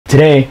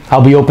Today,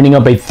 I'll be opening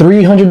up a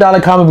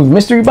 $300 comic book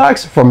mystery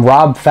box from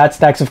Rob Fat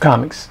Stacks of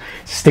Comics.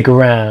 Stick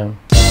around.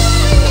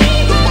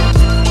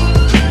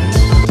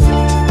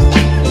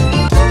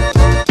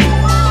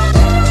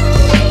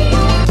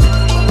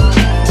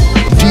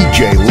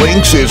 DJ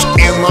Links is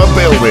in the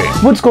building.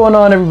 What's going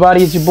on,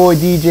 everybody? It's your boy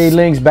DJ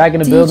Links, back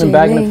in the building,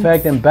 back in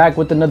effect, and back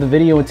with another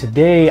video. And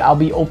today, I'll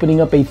be opening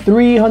up a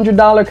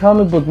 $300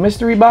 comic book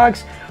mystery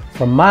box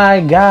from my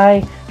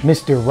guy,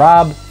 Mr.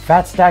 Rob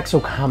Fat Stacks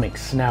of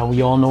Comics. Now,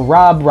 we all know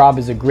Rob. Rob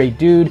is a great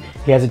dude.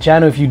 He has a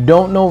channel. If you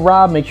don't know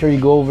Rob, make sure you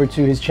go over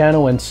to his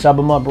channel and sub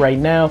him up right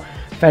now.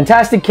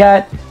 Fantastic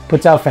cat,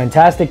 puts out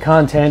fantastic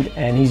content,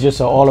 and he's just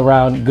an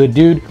all-around good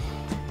dude.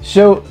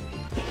 So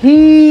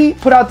he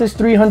put out this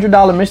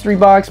 $300 mystery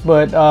box,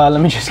 but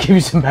let me just give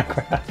you some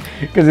background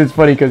because it's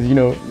funny because, you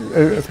know,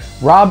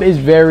 Rob is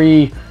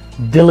very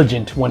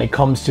diligent when it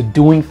comes to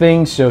doing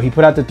things. So he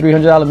put out the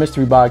 $300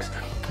 mystery box,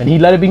 and he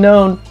let it be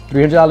known,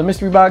 $300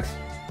 mystery box,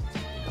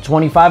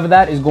 25 of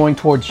that is going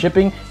towards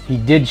shipping. He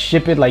did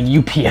ship it like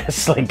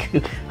UPS, like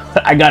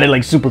I got it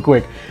like super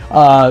quick.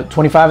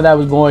 25 of that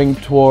was going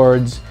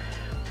towards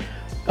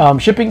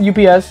shipping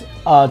UPS.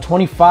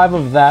 25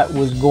 of that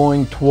was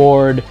going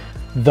toward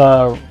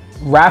the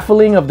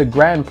raffling of the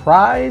grand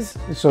prize.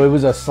 So it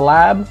was a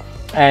slab,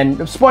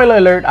 and spoiler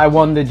alert, I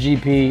won the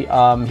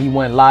GP. He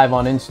went live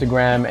on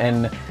Instagram,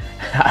 and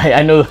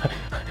I know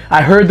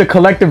I heard the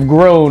collective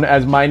groan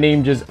as my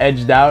name just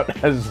edged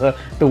out as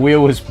the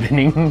wheel was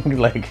spinning.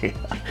 Like it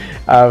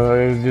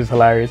was just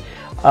hilarious.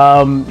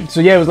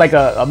 So yeah, it was like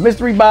a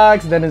mystery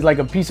box. Then it's like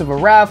a piece of a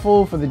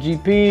raffle for the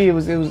GP. It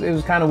was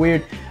kind of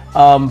weird.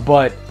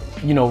 But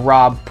you know,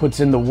 Rob puts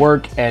in the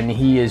work, and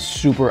he is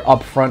super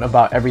upfront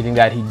about everything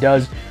that he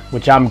does,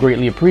 which I'm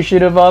greatly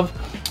appreciative of.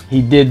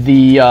 He did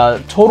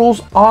the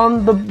totals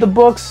on the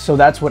books, so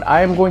that's what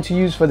I am going to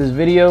use for this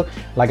video.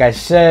 Like I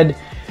said,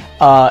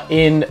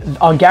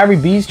 on Gary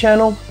B's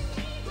channel,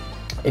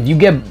 if you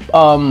get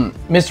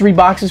mystery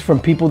boxes from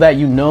people that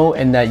you know,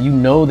 and that you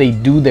know they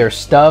do their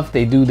stuff,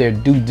 they do their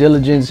due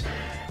diligence,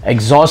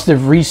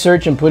 exhaustive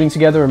research in putting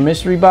together a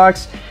mystery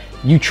box,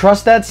 you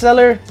trust that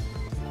seller.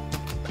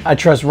 I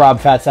trust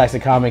Rob Fat Stacks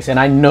of Comics, and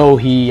I know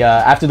he,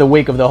 after the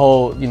wake of the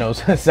whole, you know,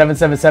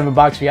 777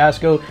 box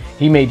fiasco,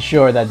 he made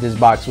sure that this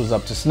box was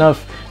up to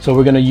snuff. So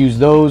we're gonna use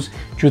those.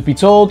 Truth be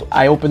told,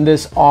 I opened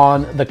this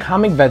on the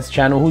Comic Vets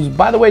channel, who's,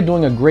 by the way,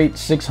 doing a great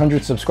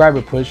 600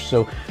 subscriber push.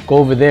 So go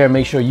over there,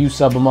 make sure you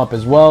sub him up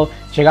as well.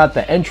 Check out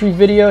the entry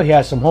video. He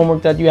has some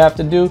homework that you have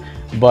to do,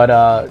 but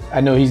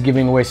I know he's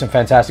giving away some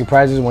fantastic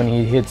prizes when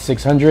he hits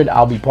 600.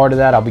 I'll be part of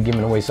that. I'll be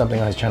giving away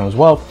something on his channel as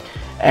well.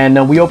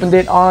 And we opened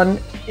it on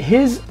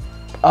his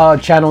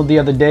channel the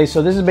other day,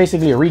 so this is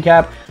basically a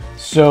recap.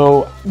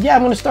 So yeah,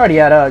 I'm gonna start. He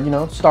had a, you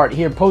know, start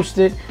here, post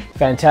it.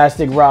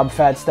 Fantastic Rob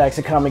Fat Stacks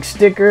of Comics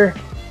sticker,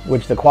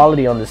 which the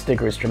quality on the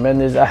sticker is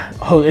tremendous.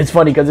 Oh, it's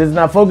funny because it's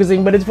not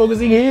focusing, but it's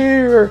focusing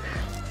here.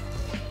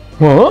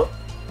 Huh?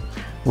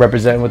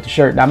 Representing with the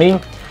shirt, I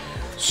mean.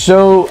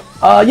 So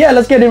yeah,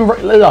 let's get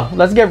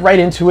right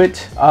into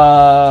it.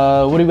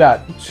 What do we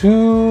got?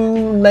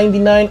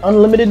 $2.99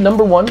 unlimited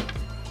 #1.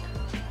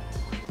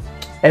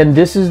 And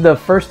this is the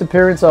first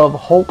appearance of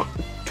HAAWK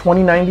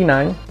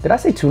 2099. Did I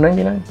say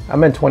 $2.99? I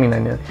meant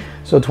 $20.99.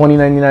 So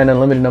 $20.99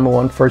 unlimited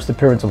 #1, first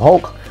appearance of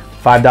HAAWK.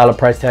 $5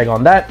 price tag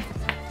on that.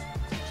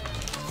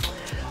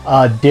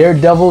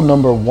 Daredevil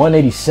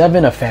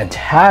 #187, a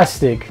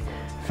fantastic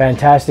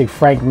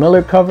Frank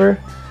Miller cover.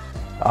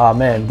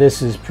 Man,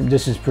 this is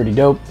pretty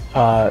dope.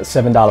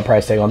 $7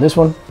 price tag on this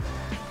one.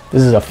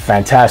 This is a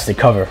fantastic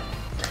cover.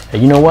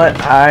 And you know what?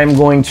 I'm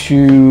going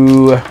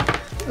to,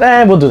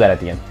 we'll do that at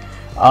the end.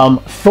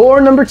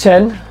 Thor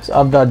 #10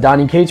 of the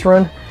Donny Cates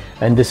run,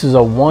 and this is a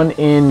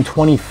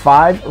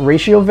 1:25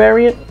 ratio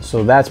variant,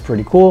 so that's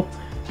pretty cool.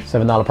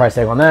 $7 price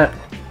tag on that.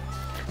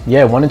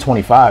 Yeah,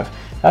 1:25.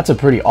 That's a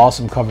pretty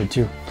awesome cover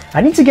too. I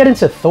need to get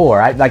into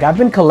Thor. I've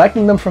been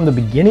collecting them from the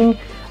beginning.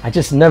 I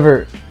just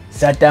never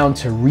sat down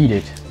to read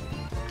it.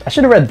 I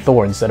should have read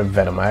Thor instead of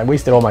Venom. I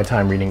wasted all my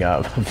time reading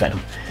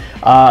Venom.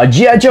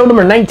 G.I. Joe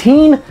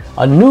 #19,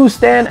 a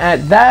newsstand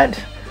at that.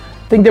 I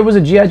think there was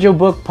a G.I. Joe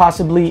book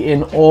possibly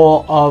in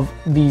all of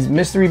these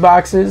mystery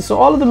boxes. So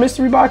all of the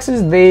mystery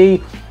boxes,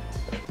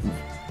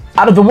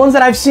 out of the ones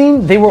that I've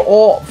seen, they were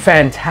all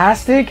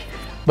fantastic,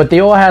 but they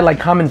all had like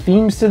common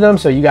themes to them.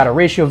 So you got a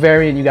ratio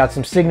variant, you got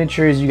some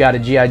signatures, you got a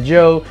G.I.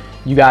 Joe,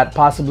 you got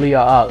possibly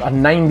a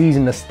 90s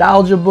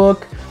nostalgia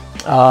book.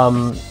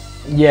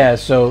 Yeah,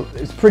 so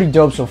it's pretty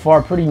dope so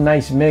far, pretty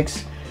nice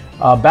mix.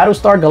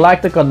 Battlestar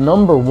Galactica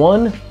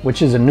 #1,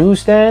 which is a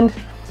newsstand.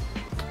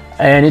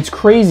 And it's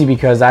crazy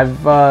because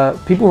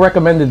people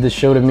recommended this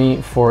show to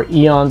me for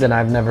eons, and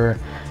I've never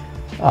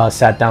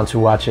sat down to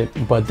watch it.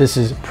 But this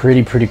is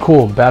pretty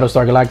cool.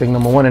 Battlestar Galactica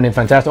 #1, and in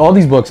fantastic. All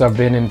these books have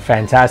been in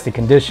fantastic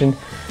condition.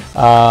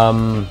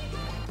 Yeah,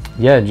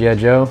 G.I.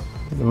 Joe.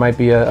 There might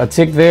be a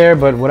tick there,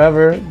 but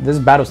whatever. This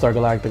Battlestar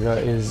Galactica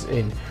is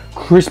in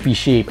crispy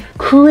shape.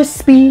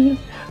 Crispy.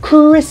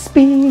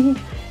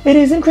 It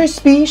is in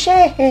crispy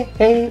shape.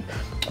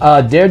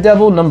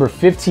 Daredevil number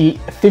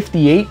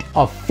 58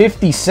 of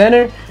 50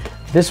 center.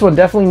 This one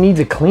definitely needs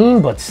a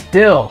clean, but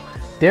still,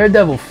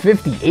 Daredevil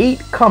 58.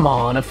 Come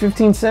on, a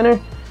 15 center.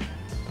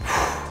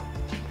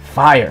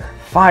 Fire,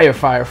 fire,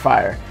 fire,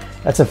 fire.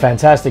 That's a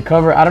fantastic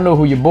cover. I don't know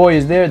who your boy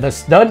is there. The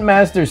stunt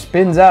master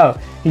spins out.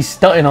 He's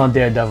stunting on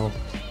Daredevil.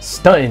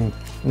 Stunting.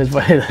 And it's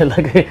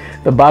like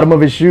the bottom of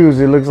his shoes.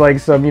 It looks like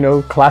some, you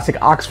know, classic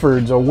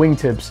Oxfords or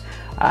wingtips.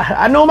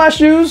 I know my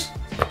shoes.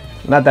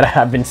 Not that I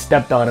have been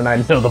stepped on and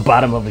I know the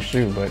bottom of a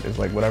shoe, but it's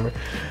like whatever.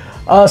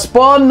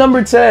 Spawn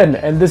number 10.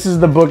 And this is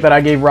the book that I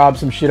gave Rob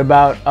some shit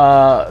about.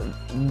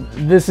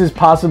 This is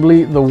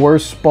possibly the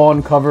worst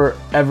Spawn cover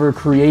ever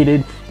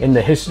created in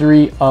the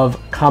history of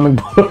comic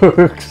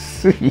books.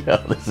 Yo,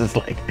 this is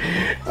like,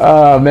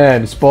 oh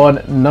man,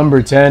 Spawn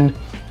number 10.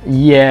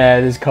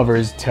 Yeah, this cover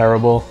is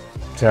terrible,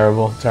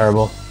 terrible,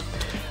 terrible.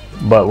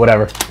 But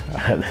whatever.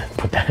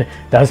 But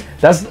that's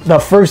the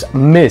first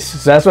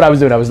miss. So that's what I was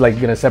doing. I was like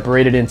gonna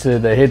separate it into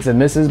the hits and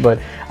misses, but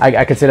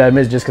I consider that a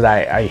miss just because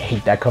I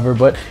hate that cover.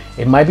 But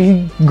it might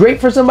be great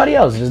for somebody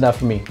else, just not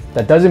for me.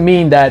 That doesn't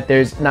mean that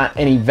there's not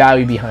any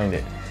value behind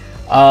it.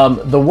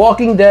 The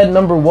Walking Dead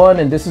number 1,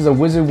 and this is a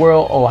Wizard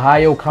World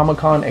Ohio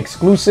Comic-Con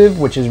exclusive,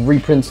 which is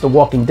reprints The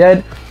Walking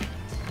Dead,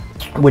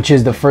 which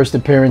is the first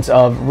appearance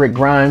of Rick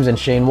Grimes and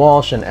Shane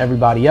Walsh and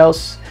everybody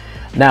else.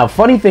 Now,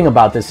 funny thing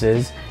about this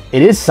is,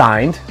 it is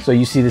signed, so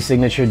you see the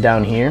signature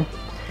down here,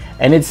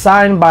 and it's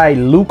signed by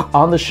Luke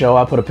on the show.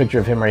 I'll put a picture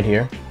of him right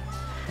here.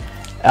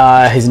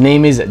 His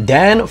name is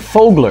Dan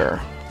Fogler.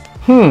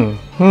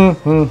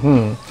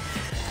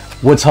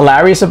 What's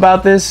hilarious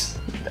about this?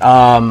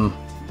 I'm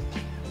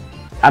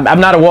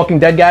not a Walking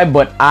Dead guy,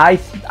 but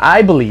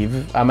I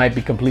believe, I might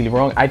be completely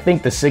wrong, I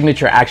think the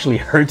signature actually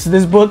hurts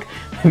this book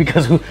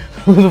because who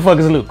the fuck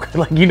is Luke?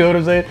 Like, you know what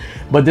I'm saying?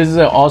 But this is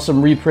an awesome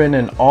reprint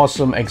and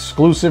awesome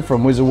exclusive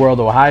from Wizard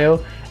World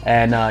Ohio.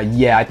 And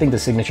yeah, I think the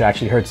signature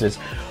actually hurts this.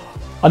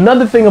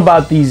 Another thing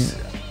about these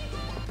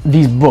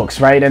books,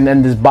 right, and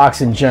then this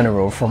box in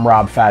general from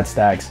Rob Fat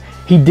Stax,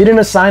 he didn't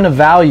assign a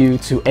value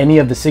to any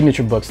of the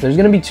signature books. There's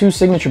going to be 2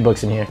 signature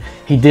books in here.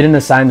 He didn't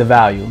assign the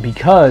value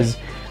because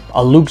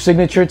a Luke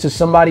signature to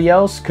somebody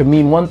else could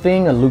mean one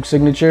thing. A Luke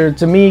signature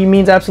to me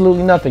means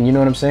absolutely nothing. You know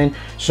what I'm saying?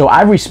 So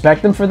I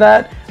respect him for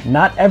that.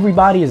 Not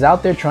everybody is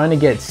out there trying to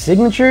get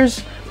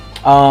signatures.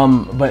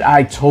 But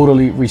I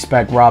totally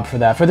respect Rob for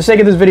that. For the sake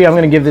of this video, I'm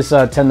going to give this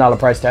a $10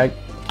 price tag.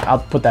 I'll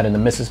put that in the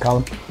misses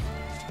column.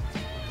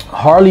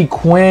 Harley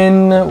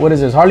Quinn. What is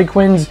this? Harley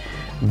Quinn's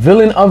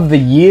Villain of the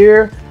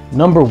Year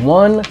number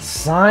 1,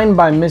 signed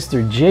by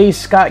Mr. J.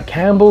 Scott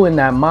Campbell in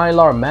that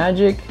Mylar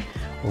Magic.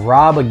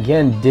 Rob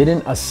again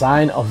didn't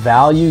assign a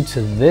value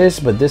to this,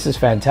 but this is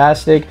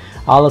fantastic.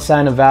 I'll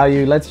assign a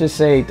value, let's just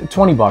say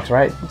 20 bucks,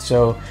 right?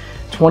 So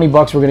 20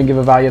 bucks, we're gonna give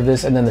a value of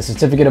this, and then the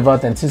Certificate of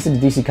Authenticity,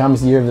 DC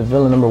Comics Year of the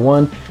Villain number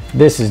 1.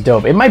 This is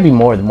dope. It might be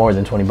more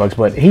than 20 bucks,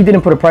 but he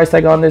didn't put a price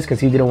tag on this because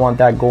he didn't want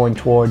that going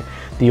toward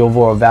the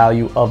overall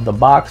value of the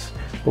box,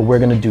 but we're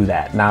gonna do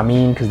that. Now I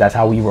mean, because that's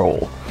how we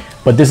roll.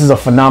 But this is a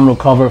phenomenal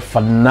cover,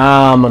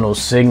 phenomenal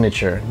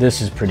signature.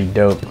 This is pretty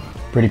dope,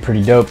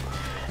 pretty dope.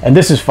 And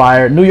this is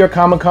fire. New York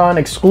Comic Con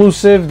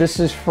exclusive. This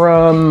is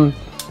from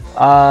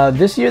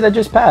this year that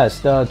just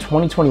passed,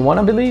 2021,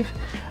 I believe.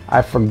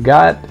 I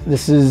forgot.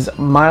 This is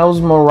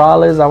Miles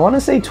Morales. I want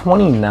to say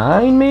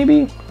 29,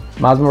 maybe.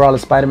 Miles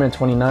Morales, Spider-Man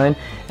 29.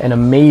 An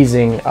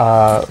amazing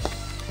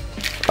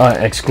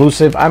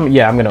exclusive. I'm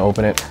gonna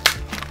open it.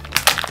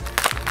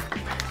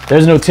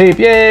 There's no tape.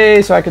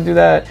 Yay! So I can do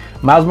that.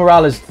 Miles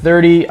Morales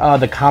 30.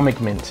 The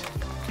Comic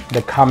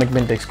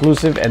Mint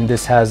exclusive, and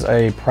this has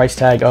a price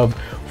tag of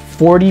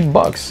 40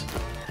 bucks.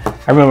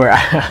 I remember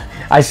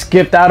I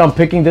skipped out on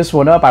picking this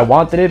one up. I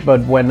wanted it,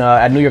 but when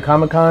at New York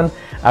Comic Con,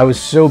 I was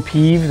so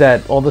peeved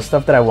that all the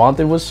stuff that I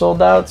wanted was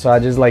sold out, so I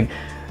just like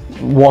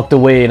walked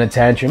away in a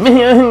tantrum.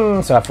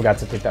 So I forgot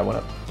to pick that one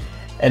up.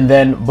 And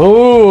then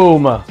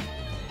boom,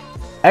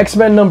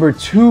 X-Men number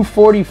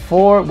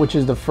 244, which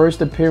is the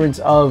first appearance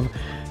of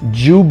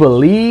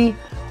Jubilee.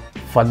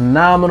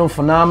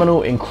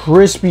 Phenomenal in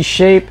crispy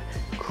shape.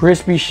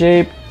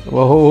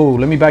 Whoa,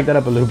 let me back that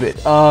up a little bit.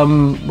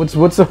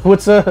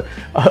 What's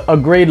a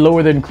grade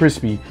lower than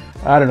crispy?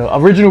 I don't know.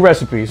 Original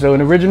recipe. So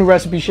an original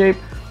recipe shape.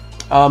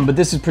 But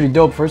this is pretty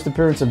dope. First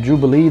appearance of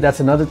Jubilee. That's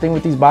another thing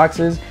with these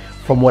boxes.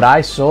 From what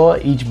I saw,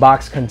 each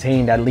box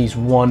contained at least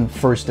one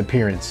first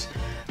appearance.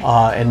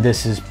 And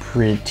this is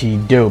pretty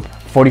dope.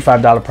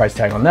 $45 price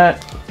tag on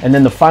that. And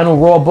then the final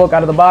raw book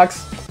out of the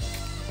box.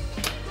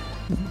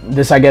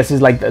 This, I guess,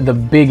 is like the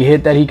big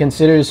hit that he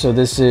considers. So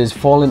this is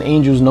Fallen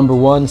Angels number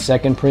 1,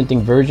 second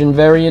printing version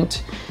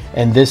variant.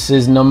 And this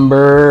is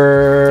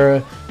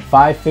number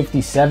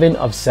 557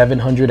 of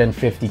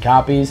 750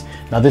 copies.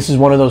 Now, this is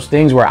one of those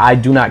things where I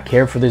do not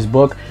care for this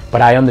book,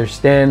 but I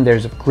understand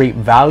there's a great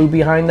value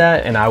behind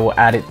that, and I will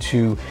add it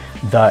to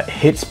the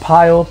hits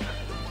pile.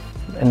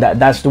 And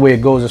that's the way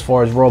it goes as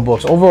far as raw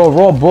books. Overall,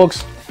 raw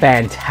books,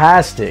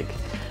 fantastic.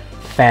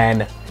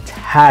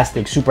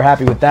 Super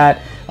happy with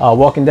that.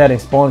 Walking Dead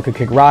and Spawn could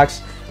kick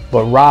rocks,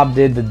 but Rob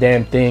did the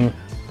damn thing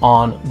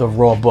on the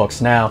raw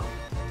books. Now,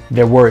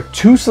 there were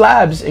 2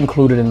 slabs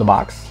included in the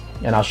box,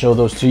 and I'll show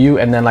those to you.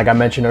 And then, like I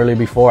mentioned earlier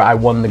before, I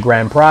won the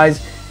grand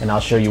prize, and I'll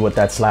show you what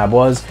that slab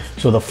was.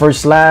 So the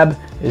first slab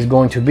is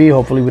going to be,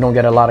 hopefully we don't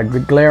get a lot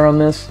of glare on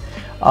this,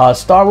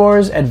 Star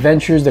Wars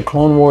Adventures The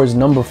Clone Wars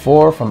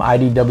 #4 from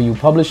IDW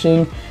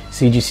Publishing,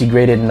 CGC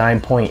graded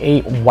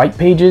 9.8 white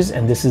pages,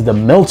 and this is the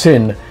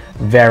Milton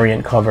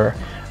variant cover.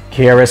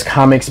 KRS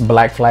Comics,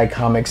 Black Flag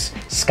Comics,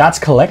 Scott's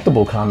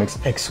Collectible Comics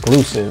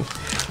exclusive.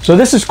 So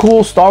this is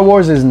cool. Star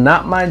Wars is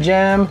not my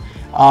jam,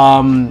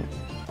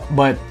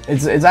 but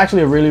it's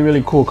actually a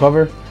really cool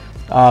cover.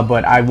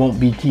 But I won't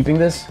be keeping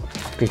this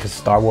because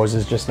Star Wars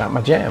is just not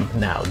my jam.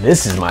 Now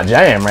this is my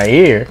jam right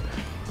here.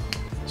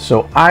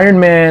 So Iron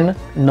Man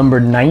number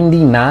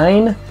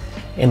 99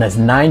 in a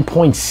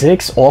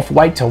 9.6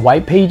 off-white to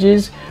white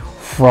pages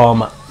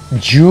from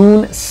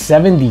June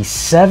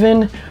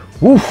 77.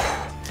 Woof.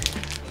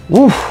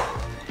 Woof.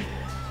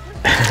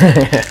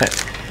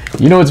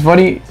 You know what's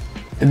funny?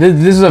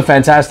 This is a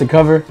fantastic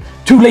cover.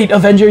 Too late,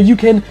 Avenger. You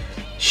can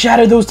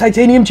shatter those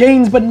titanium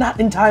chains, but not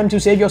in time to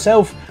save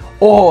yourself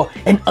or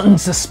an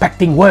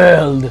unsuspecting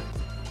world.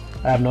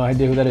 I have no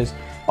idea who that is.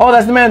 Oh,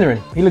 that's the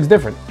Mandarin. He looks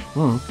different.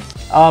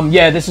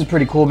 Yeah, this is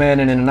pretty cool,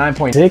 man. And in a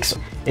 9.6,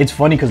 it's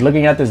funny because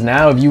looking at this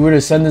now, if you were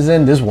to send this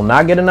in, this will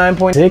not get a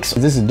 9.6.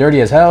 This is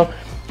dirty as hell.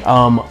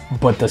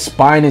 But the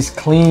spine is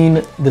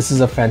clean. This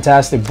is a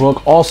fantastic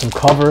book. Awesome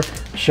cover.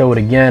 Show it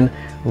again.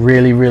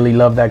 Really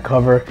love that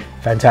cover.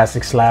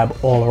 Fantastic slab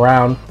all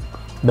around.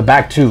 The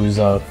back too is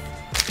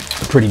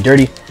pretty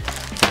dirty.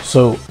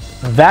 So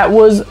that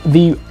was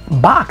the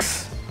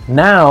box.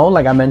 Now,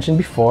 like I mentioned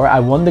before, I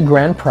won the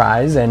grand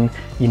prize, and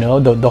you know,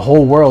 the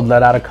whole world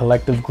let out a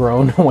collective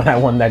groan when I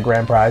won that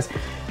grand prize.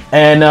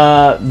 And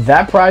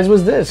that prize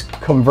was this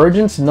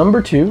Convergence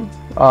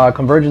 #2,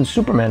 Convergence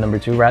Superman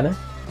 #2 rather.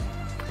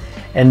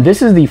 And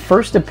this is the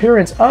first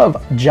appearance of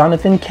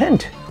Jonathan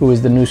Kent, who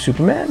is the new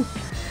Superman,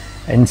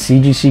 and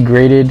CGC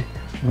graded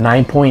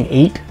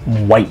 9.8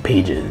 white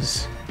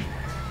pages.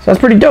 So that's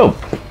pretty dope.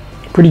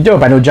 Pretty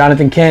dope. I know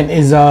Jonathan Kent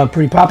is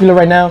pretty popular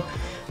right now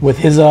with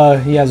his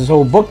he has his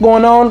whole book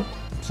going on,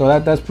 so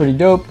that's pretty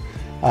dope.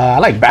 I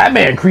like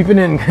Batman creeping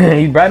in.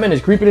 Batman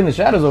is creeping in the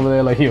shadows over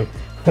there, like you.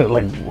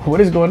 Like, what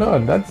is going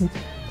on? That's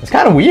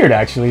kind of weird,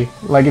 actually.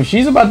 Like, if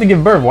she's about to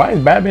give birth, why is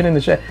Batman in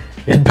the shadows?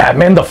 Is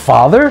Batman the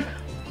father?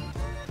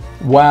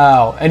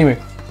 Wow. Anyway,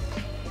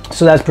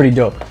 so that's pretty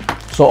dope.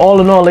 So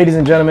all in all, ladies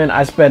and gentlemen,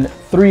 I spent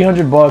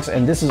 $300,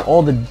 and this is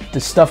all the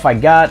stuff I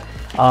got.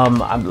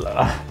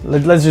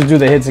 Let's just do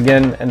the hits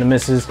again and the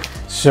misses.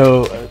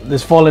 So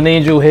this Fallen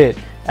Angel hit,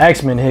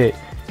 X-Men hit,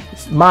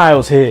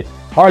 Miles hit,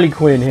 Harley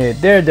Quinn hit,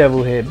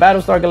 Daredevil hit,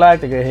 Battlestar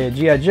Galactica hit,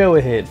 G.I. Joe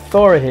hit,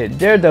 Thor hit,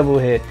 Daredevil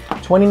hit,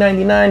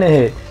 2099 a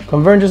hit,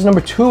 Convergence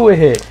 #2 a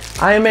hit,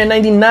 Iron Man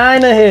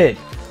 99 a hit.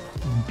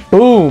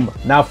 Boom.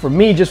 Now for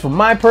me, just for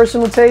my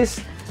personal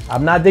taste,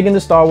 I'm not digging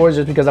the Star Wars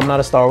just because I'm not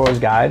a Star Wars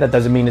guy. That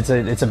doesn't mean it's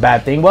a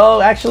bad thing.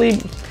 Well,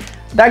 actually,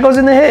 that goes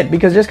in the hit,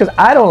 because just because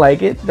I don't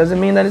like it doesn't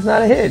mean that it's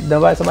not a hit.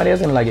 Somebody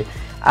else gonna like it.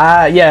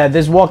 Yeah,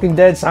 this Walking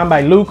Dead signed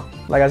by Luke.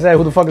 Like I said,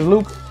 who the fuck is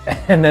Luke?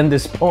 And then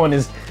this Spawn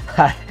is,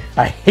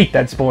 I hate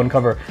that Spawn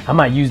cover. I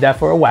might use that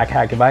for a HAAWK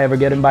hack if I ever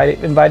get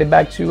invited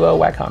back to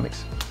HAAWK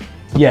Comics.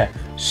 Yeah,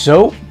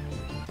 so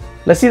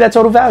let's see that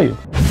total value.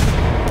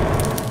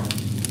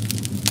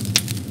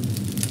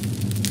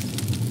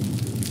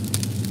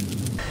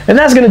 And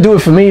that's gonna do it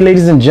for me,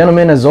 ladies and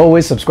gentlemen. As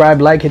always,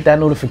 subscribe, like, hit that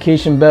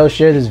notification bell,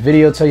 share this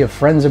video, tell your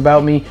friends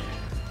about me.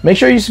 Make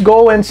sure you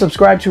go and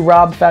subscribe to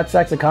Rob Fat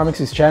Stacks of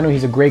Comics' channel.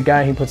 He's a great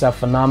guy. He puts out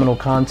phenomenal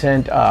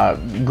content.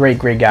 Great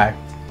guy.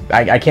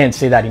 I can't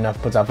say that enough.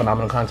 Puts out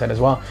phenomenal content as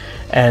well.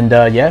 And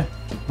yeah,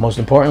 most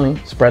importantly,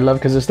 spread love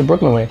because it's the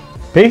Brooklyn way.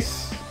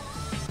 Peace.